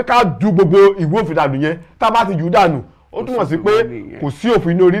bọ̀ pé ká ju gbogbo ìwé òfin dànù yẹn tá a bá ti jù ú dànù ó túmọ̀ sí pé kò sí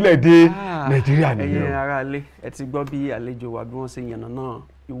òfin ní orílẹ̀-èdè Nàìjíríà nìyẹn. ẹ̀yin ará ilé ẹ ti gbọ́ bí àlejò wa bí wọ́n ṣe yànnà náà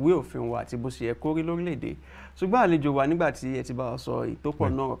ìwé òfin wa àti bó ṣe yẹ kó rí lórílẹ̀-èdè ṣùgbọ́n àlejò wa nígbà tí ẹ ti bá wa sọ ìtòpọ̀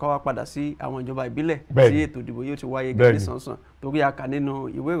náà ká wá padà sí àwọn ìjọba ìbílẹ̀ tí ètò ìdìbò yóò ti wáyé gẹ́gẹ́ sánsan torí a kà nínú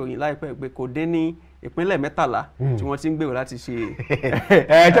ìwé ìròyìn láìpẹ́ pé kò dín ní ìpínlẹ̀ 13 tí wọ́n ti ń gbèrò láti ṣe.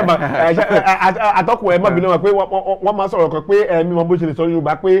 àtọ́kùn ẹ̀ má bínú wọn pé wọ́n máa sọ̀rọ̀ kan pé mímọ bó ṣe lè sọ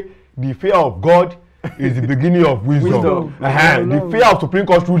Yorùbá pé the fear of God is the beginning of wisdom. The fear of Supreme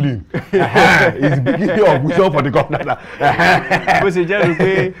Court ruling is the beginning of wisdom for the governor. bó ṣe jẹ́ rí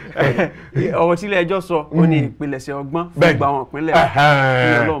pé ọ̀rọ̀ tí ilé ẹjọ́ sọ ó ní ìpilẹ̀ṣẹ̀ ọgbọ́n fún gba àwọn ìpínlẹ̀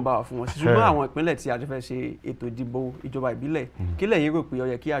ní Ọlọ́run bá wà fún wọn sí ṣùgbọ́n àwọn ìpínlẹ̀ tí a ti fẹ́ ṣe ètò ìdìbò ìjọba ìbílẹ̀ kí lẹ̀yin rò pé ó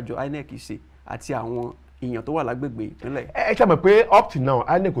yẹ kí àjọ INEC ṣe àti àwọn èèyàn tó wà lágbègbè ìpínlẹ̀. ẹ ṣe mọ̀ pé up to now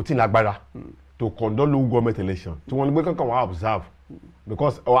INEC kò tí ì lágbára to conduct local government election tí wọ́n ní pé kankan wọ́n observe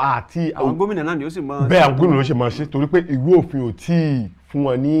because àti àwọn gómìnà náà ni ó sì máa bẹ́ẹ̀ àwọn gómìnà ló ṣe máa ṣe torí pé ìwé òfin ò tí ì fún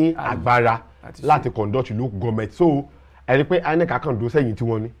wọn ní agbára láti conduct local government so ẹni pé INEC kan dó sẹ́yìn tí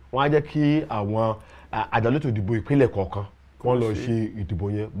wọ́n ní wọ́n á jẹ́ kí àwọn àjọ elétò ìdìbò ìpínlẹ̀ kọ̀ọ̀kan wọ́n lọ ṣe ìdìbò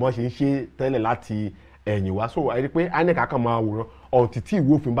yẹn bọ́n ṣe ń ṣe tẹ́lẹ̀ láti ẹ̀yìn wá so ẹni pé INEC kan máa wòran ọ̀tí tí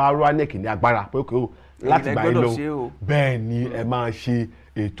ìwé òfin bá rọ INEC ní agbára pé kò láti gbà yín lọ bẹ́ẹ̀ ni ẹ máa ṣe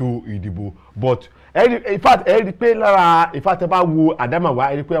ètò ìdìbò but in fact ẹ rí i pé lára in fact ẹ bá wo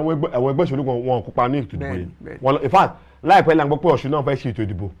Àdámàwá ẹ rí i pé àwọn ẹgbẹ́ òṣèlú wọn kópa ní ètò ìdìbò yẹn in fact láìpẹ́ la gbọ́ pé Ọ̀ṣun náà fẹ́ ṣe ètò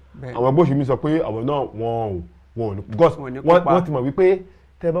ìdìbò àwọn ẹgbẹ́ òṣèlú mi sọ pé àwọn náà wọn ò ní because wọ́n ti mọ̀ wípé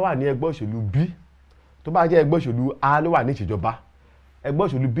tẹ́ bá wà ní ẹgbẹ́ òṣèlú B tó bá jẹ́ ẹgbẹ́ òṣèlú A ló wà ní ìṣèjọba ẹgbẹ́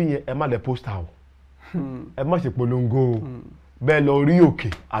òṣèlú B yẹn ẹ má lẹ pósítà o ẹ má ṣe polongo o bẹ́ẹ̀ lọ rí òkè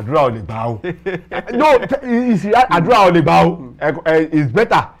àdúrà ò lè gbà o no àdúrà ò lè gbà o it's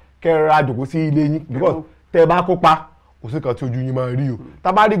better kẹ́ ẹ ra jòkó sí ilé yín because tẹ́ ẹ bá kópa kò sí kan tí ojú yín máa rí o tá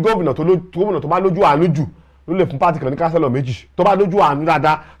a bá rí gómìnà tó bá lójú àánú jù ló lè fún pátì kan ní kánsẹ́lọ̀ méjì tó bá lójú àánú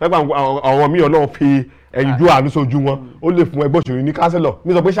dáadáa lẹ́gbàá àwọn míì ọlọ́run fi ẹ̀yìn ju àánú sójú wọn ó lè fún ẹgbẹ́ òṣèlú ní kánsẹ́lọ̀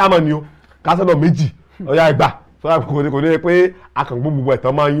mi sọ pé sáàmà ni o kánsẹ́lọ̀ méjì ọ̀yá ẹgbà kò ní pé akàngbó gbogbo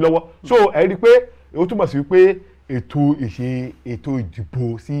ẹ̀tàn máa yín lọ́wọ́ so ẹ rí i pé ó túmọ̀ sí pé ètò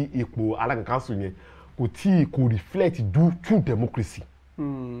ìdìbò sí ipò alága council yẹn kò reflect true democracy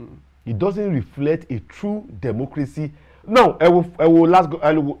it doesn't reflect a true democracy now ẹ wo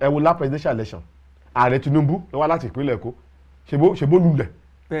last presidential election ààrẹ Tinubu ló wá láti ìpínlẹ̀ Èkó ṣèbó lulẹ̀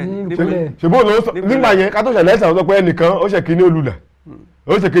ṣèbó ló sọ nígbà yẹn ká tó ṣẹlẹ̀ ẹ̀sán sọ pé ẹnìkan ó ṣe kíní olulẹ̀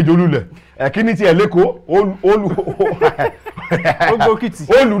ó ṣe kejì olulẹ̀ ẹ̀kíní tiẹ̀ lẹ́kọ̀ọ́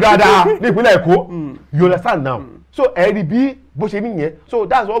ó lù dáadáa ní ìpínlẹ̀ Èkó you understand now so ẹ rí bí bó ṣe nìyẹn so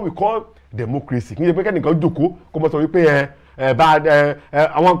that's what we call democracy kí n ṣe pé kẹ́nìkan jókòó kó mọ̀ sọ wípé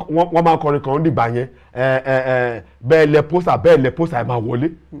wọ́n máa kọrin kan dìgbà yẹn bẹ́ẹ̀ lẹ pósà ẹ máa wọlé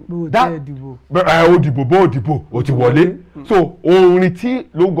ó dìbò bó dìbò ó ti wọlé so orin tí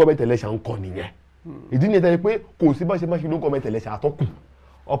local government election ń kọ nìyẹn ìdí nìyẹn tẹ́lẹ̀ pé kò sí bá ṣe máa ṣe local government election àtọ́kùn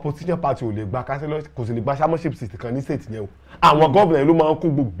opposition party ò lè gba councillor kò sì lè gba chairmanship seat kan ní state yẹn o àwọn gómìnà ló máa ń kó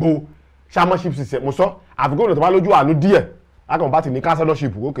gbogbo chairmanship seat mo sọ àfi gómìnà tó bá lójú àánú díẹ̀ akọ̀mọ̀ bá ti ní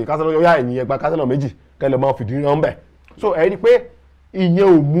councillorship ok councillor yóò yá ẹ̀yìn ẹgbà councillor méjì kẹlẹ̀ máa fìdí rán bẹ̀ so ẹ rí i pé ìyẹn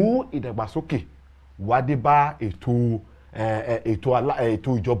ò mú ìdàgbàsókè wádé bá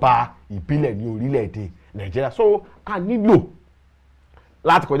ètò ìjọba ìbílẹ̀ ní orílẹ̀-èdè Nàìjíríà so a nílò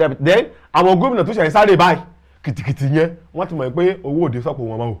láti kọjá bí then àwọn gómìnà tó ṣẹ̀yìn sáré báyìí kìtìkìtì yẹn wọ́n ti mọ̀ pé owó òde sọ́pọ̀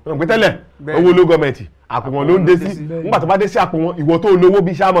wọn mọ́ o pé tẹ́lẹ̀ owó ló gọ́ọ̀mẹ̀ntì àpò wọn ló ń dé sí nígbà tó bá dé sí àpò wọn ìwọ tó lówó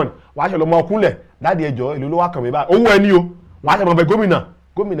bíi shamon wàá ṣe lọ mọ ọkúnlẹ̀ dáàdi ẹjọ́ èlò ló wá kàn mí báyìí owó ẹni o wàá ṣe mọ bẹ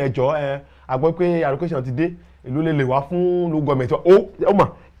gómìnà ẹjọ́ àgbọ̀ pé allocation ti dé èlò lè wá fún ló gọ́ọ̀mẹ̀ntì ó mọ̀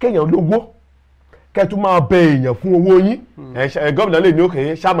kéèyàn lówó kẹ́tù máa bẹ èèyàn fún owó yín gómìnà lè ní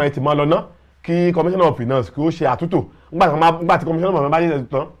òkè shamon ẹ ti máa lọ ná kí commissioner of finance kí ó ṣe àtúntò nígbà tí commissioner of finance bá yẹ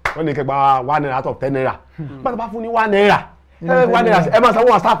tán wọ́n ní kẹgbà 1 naira out of 10 naira nígbà tó bá fún ní 1 naira ẹ máa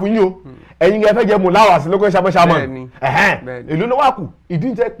sanwó àsáàpù yín o ẹ̀yin ẹ fẹ́ jẹ́ mú láwà sí lókè ṣàmọ́ èlò ló wà kù ìdí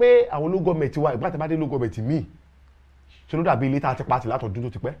ń jẹ́ pé àwọn local government wa ìgbà tí a bá dé local government míì ṣe ló dàbí ilé tá a ti pàtì látọ̀dún tó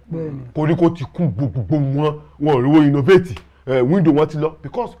ti pẹ́ koríko ti kún gbogbo wọn ò ríwó innovate window wọn ti lọ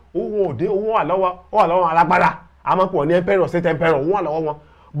because owó òde owó wà lọ́wọ́ alágbára a máa ń pọ̀ ní emperor state emperor owó wà lọ́wọ́ wọn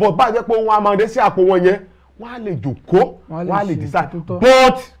but bá a jẹ́ pé wọn a máa dé sí àpò wọn yẹn wọ́n á lè jòkó wọ́n á lè decide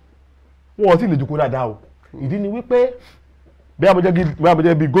but wọn ò tí lè jòkó dáadáa o ìdí ni wípé bí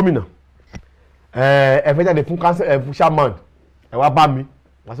abọ́jẹ́ bíi gómìnà ẹ fẹ́ jáde fún fún chairman ẹ wá bá mi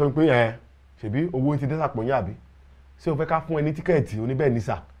wọ́n sọ pé ṣèbí owó ti dé sàpò yín àbí ṣé o fẹ́ ká fún ẹ ní tíkẹ́ẹ̀tì oníbẹ̀ ní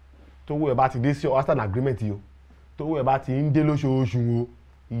sà tówó ẹ bá ti dé sí western agreement yìí o tówó ẹ bá ti ń dé lóṣooṣù o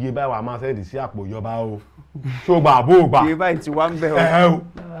iye báyìí wà máa sẹ́ẹ̀dì sí àpò ìjọba o ṣó gbà àbó gbà iye báyìí ti wá ń bẹ̀ o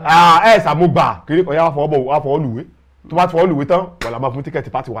ṣàmú gbà kiri ọ̀yá wà fọwọ́ lùwé tó bá ti fọwọ́ lùwé tán wọ́n la máa fún tíkẹ́ẹ̀tì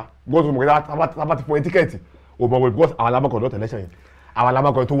pàtì wa gbọ́dọ̀ mọ̀ kí tá bá ti fún ẹ tíkẹ́ẹ̀tì o mọ̀ wẹ̀ because àwọn alámọ̀kàn lọ́tẹ̀ lẹ́sẹ̀ yẹn àwọn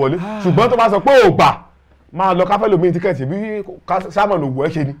alámọ̀kàn tó wọlé ṣùgbọ́n tó bá sọ pé ò gbà máa lọ káfẹ́ lómi tíkẹ́ẹ̀tì bí sámọ̀nù òwò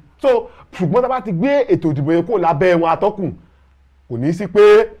ẹ̀ ṣe ni so ṣùgbọ́n tó bá ti gbé ètò ìdìbò yẹn kó lábẹ́ wọn atọ́kùn kò ní sí pé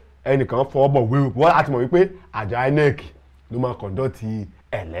ẹnìkan fọwọ́ bọ̀ wé wọ́n á ti mọ̀ wípé àjọ INEC ló máa conduct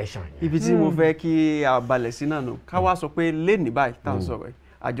election yẹn. ibi tí mo fẹ́ kí a balẹ̀ sí náà nù ká wá sọ pé lẹ́nìí báyìí tá à ń sọ̀rọ̀ yìí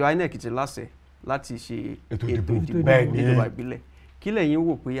àjọ INEC ti láṣẹ láti ṣe ètò ìdìbò ìjọba ìbílẹ̀ kí lẹ̀yin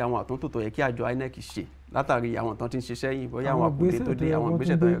wò pé àwọn àtúntò tó yẹ kí àjọ INEC ṣe látàrí àwọn tán tí ń ṣiṣẹ́ yìí bóyá àwọn àkùdé tó dé àwọn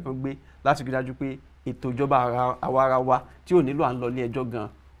ìgbésẹ̀ tó yẹ kán gbé láti rí dájú pé ètò ìjọba àwa ara wa tí ò nílò à ń lọ ilé ẹjọ́ gan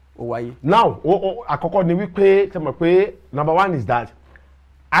ó wáyé. now àkọ́kọ́ ni wípé ṣe mọ̀ pé number one is that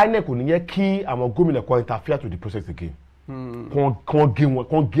INEC kò ní yẹ kí àwọn gómìnà kan interfere to the process again kàn gé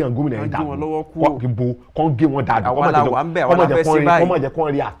àwọn gómìnà yẹn dànù kàn gé wọn dànù kọ́mọ̀ jẹ́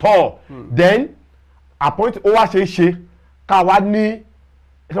kàn rí àtọ́ then appoint ó wá ṣe é ṣe ká wá ní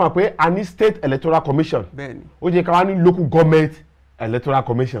ṣe mọ̀ pé a ní state electoral commission ó jẹ́ ká wá ní local government electoral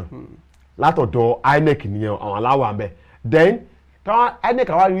commission látọ̀dọ̀ INEC nìyẹn àwọn aláwọ̀ àbẹ̀ then INEC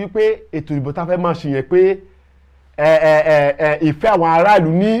wá rí wípé ètò ìbò tá a fẹ́ máa ṣe yẹn pé ìfẹ́ àwọn aráàlú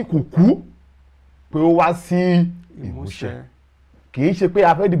ní kùkú pé ó wá sí ìmúṣẹ kì í ṣe pé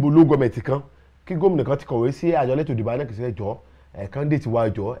a fẹ́ dìbò local government kan kí gómìnà kan ti kọ̀wé sí àjọ elétò ìdìbò INEC sí ẹjọ́ candidate wa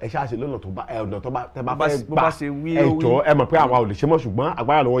ẹjọ́ ẹ ṣáà ṣe lọ́nà tó bá tẹ bá fẹ́ gbà ẹjọ́ ẹ mọ̀ pé àwa ò lè ṣe mọ́ ṣùgbọ́n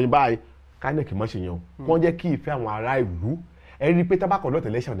agbára lọ́wọ́ yín báyìí kánẹ́kì mọ́ ṣe yẹn o wọ́n jẹ́ kí ìfẹ́ àwọn ará ìlú ẹni pé tábàkọ̀ lọ́tẹ̀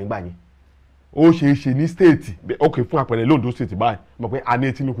election nígbà yẹn ó ṣeé ṣe ní state ok fún àpẹẹrẹ l'Ondo state báyìí mọ̀ pé a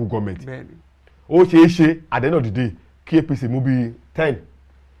ní Tinubu gọ́ọ̀mẹ̀ntì ó ṣeé ṣe at the end of the day kí APC mú bíi 10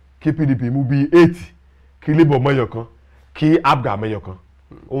 kí PDP mú bíi 8 kí Labour mẹ́yọ̀ kan kí APGA mẹ́yọ̀ kan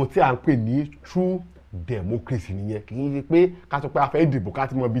ohun tí a ń pè ní true democracy nìyẹn kì í ṣe pé ká sọ pé a fẹ́ dìbò ká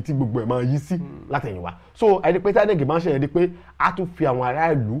ti mọ ibi tí gbogbo ẹ̀ máa yí sí látẹ̀yìnwá so ẹni pé tí INEC máa ń ṣe ẹni pé a tún fi àwọn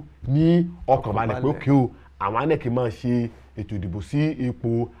ará ìlú ní ọkàn balẹ̀ pé òkè o àwọn INEC máa ṣe ètò ìdìbò sí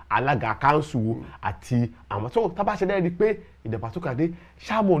ipò alága káńsù àti àwọn tó tábà ṣe lẹ́yìn pé ìdàgbàsókè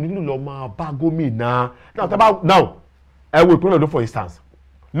ṣáàmù nílùú lọ máa bá gómìnà now ẹ wo ìpínlẹ̀ Ondo for instance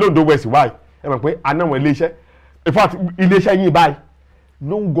l'Ondo West wáyé ẹ mọ̀ pé anáwọn iléeṣẹ́ in fact iléeṣẹ́ yìí báyìí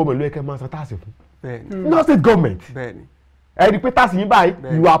ló ń gọmẹ̀ ló yẹ kẹ́ máa san táàsì fún not state government ẹ rí i pé táàsì yìí báyìí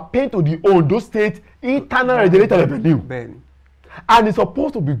you are paying to the Ondo state internal generated revenue and it's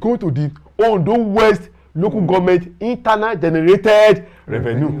supposed to be going to the Ondo West local government internal generated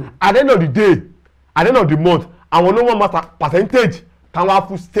revenue at the end of the day at the end of the month àwọn ló wọ́n máa percentage táwọn á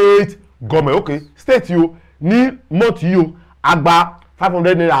fún state government okay state yìí o ní month yìí o àgbà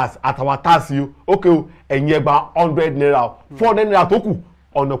 500 naira àtàwọn tax yìí o okay o ẹ̀yin ẹgbàá 100 naira 400 naira tó kù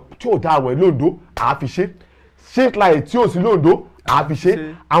ọ̀nà tí ò dá àwọn l'Ondo àá fi ṣe street light tí ò sí l'Ondo àá fi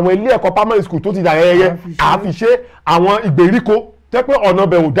ṣe àwọn ilé ẹ̀kọ́ primary school tó ti dà yẹyẹ àá fi ṣe àwọn ìgbèríko tẹ́ pé ọ̀nà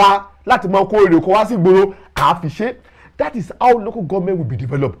bẹ̀ ò dá láti máa kó èrè kó wá sí ìgboro àá fi ṣe that is how local government will be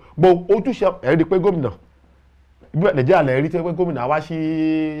developed but ojúṣe ẹ̀rí pé gómìnà Nàìjíríà lẹ́ẹ̀rí tẹ́ pé gómìnà wá sí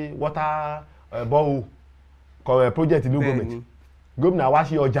water borehole project new government gómìnà wá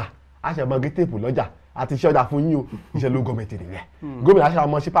sí ọjà àṣẹmọgé tèpù lọ́jà àti iṣẹ́ ọjà fún yín o iṣẹ́ ló gọ́ọ̀mẹ̀ntì nìyẹn gómìnà aṣọ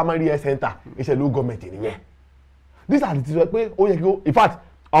àmọ́ sí primary health center iṣẹ́ ló gọ́ọ̀mẹ̀ntì nìyẹn this are the things pé ó yẹ kí ó in fact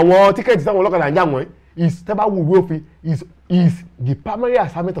àwọn tíkẹ́ẹ̀tì sáwọn ọlọ́kadà ń jà wọ́n is tẹ́bá wo ìwé òfin is the primary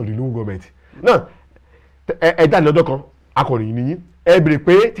assignment of the local government náà ẹ̀dá lọ́dọ̀ kan akọ̀ròyìn nìyí ẹ bèrè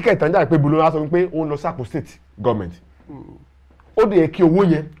pé tíkẹ́ẹ̀tì tán jà pé bolo wá sọ pé ó ń lọ sí àpò state government ó dẹ̀ yẹ kí owó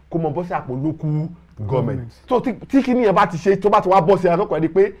yẹn kó mọ bọ́ sí àpò local government so tí kíní yẹn bá ti ṣe tó bá ti wá bọ́ sí akọ́kọ̀ ẹni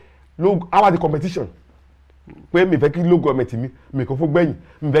pé our the competition pé mi fẹ́ kí low government mi kò fún gbẹ̀yìn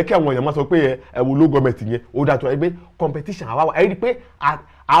mi fẹ́ kí àwọn èèyàn máa sọ pé ẹ wo low government yẹn ó dáa tó ẹ gbé competition àwa ẹ rí i pé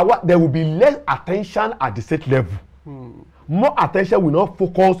there will be less attention at the state level more attention will not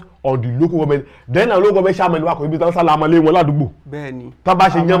focus on the local government then àwọn local government ṣàmì wa kò ibi tán sálà amalé wọn ládùúgbò tá bá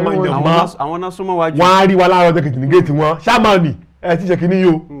ṣe yánmọ́ àwọn náà súnmọ́ wájú wọn á rí wa láàárọ̀ ọjọ́ kejì ní géètì wọn ṣàmì ẹ ti ṣe kínní yìí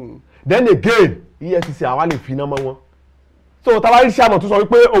o then again EFCC àwa lè fi iná mọ́ wọn so tabari ṣàmọ̀ tó sọ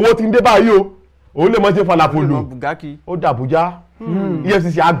wípé owó ti ń dé báyìí o òun lè mọ́ ṣe falafolo ó dàbújá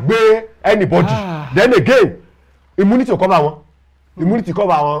EFCC á gbé anybody then again immunity cover wọn immunity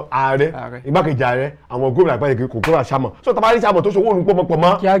cover àwọn ààrẹ igbákejì ààrẹ àwọn gómìnà àgbáyé kò kóra ṣàmọ̀ so tabari ṣàmọ̀ tó ṣòwò òun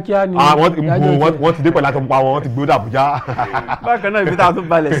pọ̀mọ́pọ̀mọ́ kíákíá ni wọ́n ti dé pẹ̀lú àtọ̀pọ̀ àwọn wọ́n ti gbé ó dàbújá. bákan náà ibi tá a tún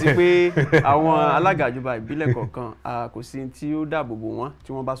balẹ̀ sí pé àwọn alága ìjọba ìbílẹ̀ kọ̀ọ̀kan kò sí tí ó dáàbò bò wọ́n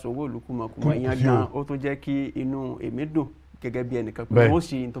tí wọ́n bá sọ owó ìlú kùmọ̀kùmọ̀ ìyẹn gan ó tún jẹ́ kí inú èmi dùn gẹ́gẹ́ bí ẹnìkan pé wọ́n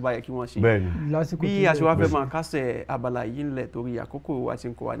ṣe tó bá yẹ kí wọ́n ṣe bí a ṣe wá fẹ́ máa kásẹ̀ abala yìí ńlẹ̀ torí àkókò wa ti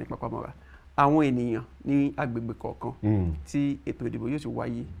ń kó wa ní papamọ́ra àwọn ènìyàn ní agbègbè kọ̀ọ̀kan tí ètò ìdìbò yóò ti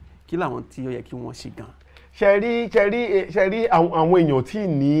wáyé kí làwọn tí ó yẹ kí wọ́n ṣe gan. ṣe rí àwọn èèyàn tí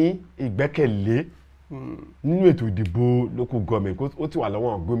ní ìgbẹ́kẹ̀lé nínú ètò ìdìbò local government ó ti wà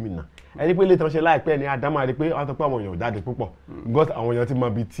lọ́wọ́ gómìnà ẹni pé létan ṣe láìpẹ́ ni Adama rí pé wọ́n sọ pé àwọn èèyàn ò jáde púpọ̀ because àwọn èèyàn ti mọ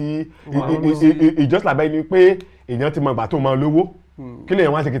ibi tí ìjọsìlábẹ́ ni pé èèyàn ti mọ ìgbà tó máa lówó kí lè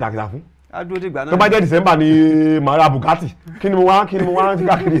wọ́n ṣe kìtàkìtà fún tó bá jẹ́ December ni mara Bugatti kí ni mo wá rántí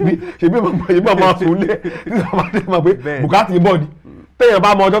káàkiri bí ṣebí ìbọn máa sùn lé nígbà tí mo pé Bugatti bọ̀ ni téèyàn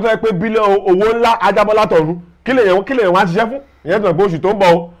bá mọ ọjọ́ tó yẹ pé bílíọ̀nù owó ńlá ajábọ́ látọ̀run kí lè wọ́n á ṣiṣẹ́ fún ìyẹn tó ń pé oṣù tó ń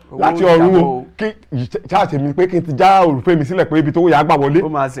bọ̀ o láti ọ̀run o kí ṣáàṣì mi pé kí n ti já olùfẹ́ mi sílẹ̀ pé ibi tó yà á gbà wọlé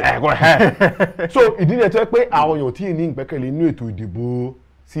so ìdí nìyẹn tó yẹ pé àwọn èèyàn tí ì ní ìgbẹ́kẹ̀lé inú ètò ìdìbò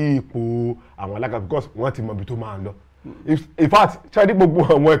sí ipò àwọn alága because wọ́n ti mọ ibi tó máa lọ in fact ṣáàdì gbogbo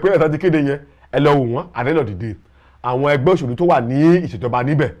àwọn ìpínlẹ̀ tó ti kéde yẹn ẹ lọ wò wọ́n at the end of the day àwọn ẹgbẹ́ òṣèlú tó wà ní ìṣèjọba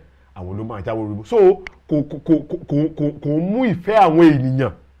níbẹ̀ àwọn ló máa jáwé olúbo so kò mú ìfẹ́ àwọn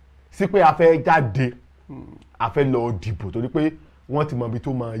ènìyàn sí pé a fẹ́ jáde a fẹ́ lọ dìbò torí pé wọ́n ti mọ ibi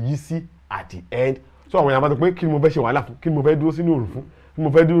tó máa yí sí at the end so àwọn èèyàn bá sọ pé kí ni mo fẹ́ ṣe wàhálà fún kí ni mo fẹ́ dúró sínú òrùn fún kí ni mo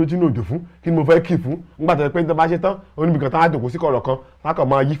fẹ́ dúró sínú òjò fún kí ni mo fẹ́ kì fún nígbà tó yẹ pé ní tó bá ṣe tán oníbìkan tán á jòkó sí kọ̀rọ̀ kan wọn kàn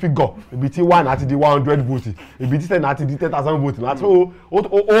máa yí fígọ̀ ibi tí 1 àti di 100 votes ibi tí 10 àti di 10,000 votes láti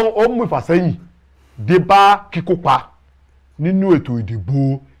ó mú ìfàsẹ́yìn dé bá kíkópa nínú ètò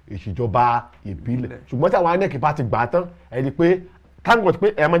ìdìbò ìṣèjọba ìbílẹ̀ ṣùgbọ́n tí àwọn INEC bá ti gbà á tán ẹni pé thank God pé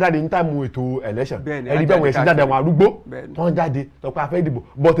ẹ máa jáde ní táìmù ètò election Bẹ́ẹ̀ni, ẹni bẹ́ẹ̀ wọ́n ṣe jáde àwọn arúgbó Bẹ́ẹ̀ni. tó ń jáde tó pé a fẹ́ dìbò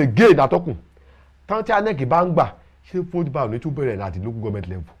but again àtọ́kùn táwọn tí INEC bá ń gbà ṣé vote buy ní tún bẹ̀rẹ̀ láti local government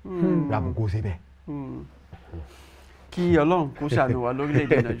level ràbù kó ṣe bẹ́ẹ̀. Kí Ọlọ́run kó ṣàánú wa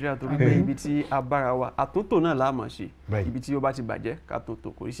lórílẹ̀‐èdè Nàìjíríà torí pé ibi tí a bára wa àtúntò náà la máa ṣe ibi tí ó bá ti bàjẹ́ ká tuntò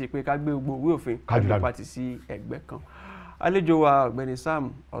kò ní ṣe pé ká gbé gbogbo ìwé òfin ká gbé pàtì sí ẹgbẹ́ kan. Àlejò wa Ọ̀gbẹ́ni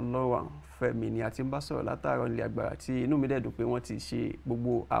Sam Olohunfemi ni a ti ń bá sọ̀rọ̀ látàárọ̀ nílé agbára tí inú mi dẹ̀ dùn pé wọ́n ti ṣe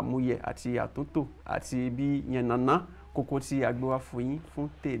gbogbo àmúyẹ àti àtúntò àti bí yànnàná kókó tí a gbé wá fún yín fún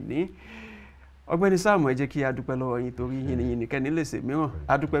tèmi. Ọ̀gbẹ́ni Sam, ẹ jẹ́ kí a dúpẹ́ lọ́wọ́ yín torí yìnyín nìkan nílé ṣe mìíràn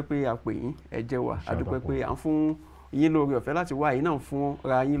a dúpẹ́ pé a pè yín ẹ jẹ́ wa a dúpẹ́ pé à ń fún yín lórí ọ̀fẹ́ láti wá yín náà fún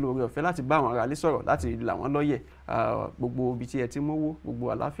ra yín lórí ọ̀fẹ́ láti bá àwọn aráalé sọ̀rọ̀ láti là wọ́n lọ́yẹ̀ gbogbo ibi tí ẹ ti mówó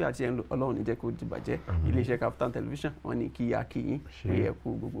gbogbo àlàáfíà tí ẹ ń lò Ọlọ́run ní jẹ́ kó di bàjẹ́ iléeṣẹ́ Kaftan television wọ́n ní kí a kí yín pé ẹ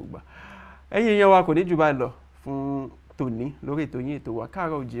kú gbogbo gbà. Ẹ̀yin yẹn wa kò ní jù báyìí lọ fún tòní lórí ètò yín ètò wa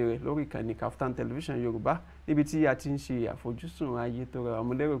Kaaro Ojiire lórí ìkànnì Kaftan television Yoruba níbi tí a ti ń ṣe àfojúsùn ayé tó rẹwà.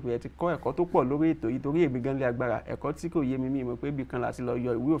 Mo lérò pé ẹ ti kọ́ ẹ̀kọ́ tó pọ̀ lórí ètò yìí torí èmi gan lé agbára ẹ̀kọ́ tí kò yé mi mí mọ̀ pé ibì kan láti lọ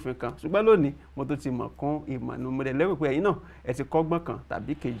yọ ìwé òfin kan ṣùgbọ́n lónìí mo tó ti mọ̀ kún ìmọ̀ ní mo dẹ̀ lérò pé ẹ̀yin náà ẹ ti kọ́gbọ́n kan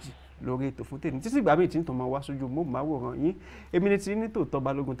tàbí kejì lórí ètò fún tèmi títí ìgbà míì tí ń tàn máa wá sójú móhùnmáwòrán yín èmi ni ti ní tòótọ́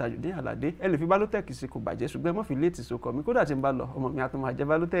Balogun Tajudeen Aládé ẹ lè fi balótẹ́ẹ̀kì sí kò bàjẹ́ ṣùgbọ́n ẹ má fi léètì sókọ mi kódà tí ń bá lọ ọmọ mi á tún máa jẹ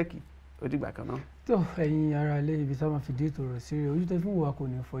balótẹ́ẹ̀kì ó dìgbà kan náà. tó ẹ̀yin ará ilé ibi tá a máa fi dé ètò rẹ̀ sí rẹ̀ ojú tẹ́ fi ń wò wá kò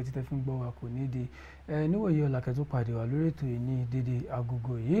ní fọ́ etí tẹ́ fi ń gbọ́ wá kò ní di níwòye ọ̀làkẹ́ tó pàdé wá lórí ètò yìí ní dédé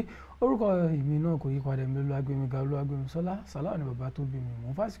agogo yìí orúkọ èmi náà kò yí padà mi Olúwagbémiga Olúwagbémisọ́lá Sàláù ni bàbá tó bí mi mò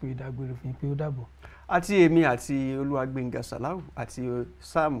ń fásitì ìdágbére fún yín pé ó dàbọ̀. Àti èmi àti Olúwagbémiga Sàláù àti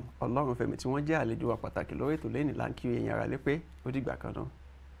Sam Olohunfemi tí wọ́n jẹ́ àlejò wa pàtàkì lórí ètò lẹ́yìn là ń kí ẹ̀yin ará lé pé ó dìgbà kan náà.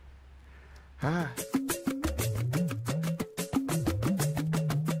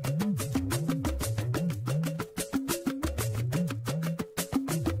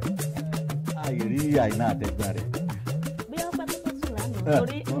 Àìrí àìná àtẹ̀gbọ́n rẹ̀. bí wọ́n pẹ́ tó sùn lánàá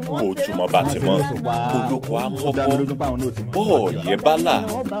torí ojúmọ́ bá ti mọ́ olóko amọ́kọ́ bọ́ọ̀yẹ́ bálà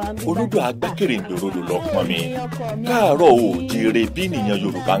olódò agbákèrèǹdò rodò lọ́pọ̀ mi Káàárọ̀ Ojíire bí nìyẹn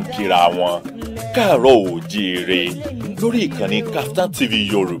Yorùbá ń kíra wọn Káàárọ̀ Ojíire lórí ìkànnì Kaftan TV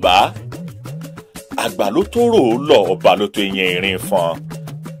Yorùbá àgbà ló tó rò ó lọ ọba ló tó yẹn ìrìn fún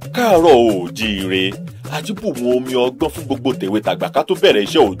Káàárọ̀ Ojíire àjíbùmọ̀ omi ọgbọ́n fún gbogbo tèwe tàgbà ká tó bẹ̀rẹ̀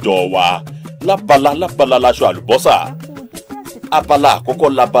iṣẹ́ òòjọ́ wa lábala láṣọ àlùbọ́sà abala àkọ́kọ́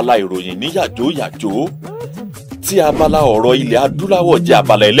labala ìròyìn ní yàjóyàjó tí abala ọ̀rọ̀ ilẹ̀ adúláwọ̀ jẹ́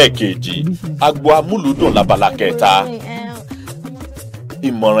abala ẹlẹ́ẹ̀kejì agbo amúlùdùn labala kẹta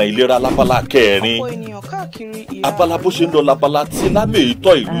ìmọ̀ràn ìlera labala kẹrin abala bó ṣe ń lọ labala tí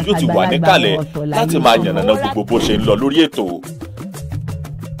lámèyítọ́ ìlú yóò ti wà níkàlẹ̀ láti máa yànnàná gbogbo bó ṣe ń lọ lórí ètò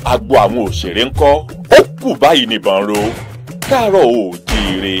agbo àwọn òṣèré ńkọ́ ó kù báyìí nìbọn ro Káàárọ̀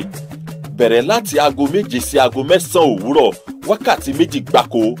Ojíire bẹ̀rẹ̀ láti aago 7 sí aago 9 òwúrọ̀ wákàtí 2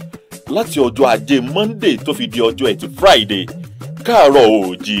 gbáko láti ọjọ́ ajé Monday tó fi di ọjọ́ ẹtì Friday Káàárọ̀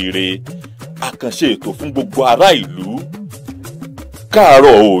Ojíire àkànṣe ètò fún gbogbo ará ìlú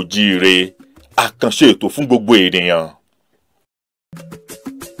Káàárọ̀ Ojíire àkànṣe ètò fún gbogbo ènìyàn.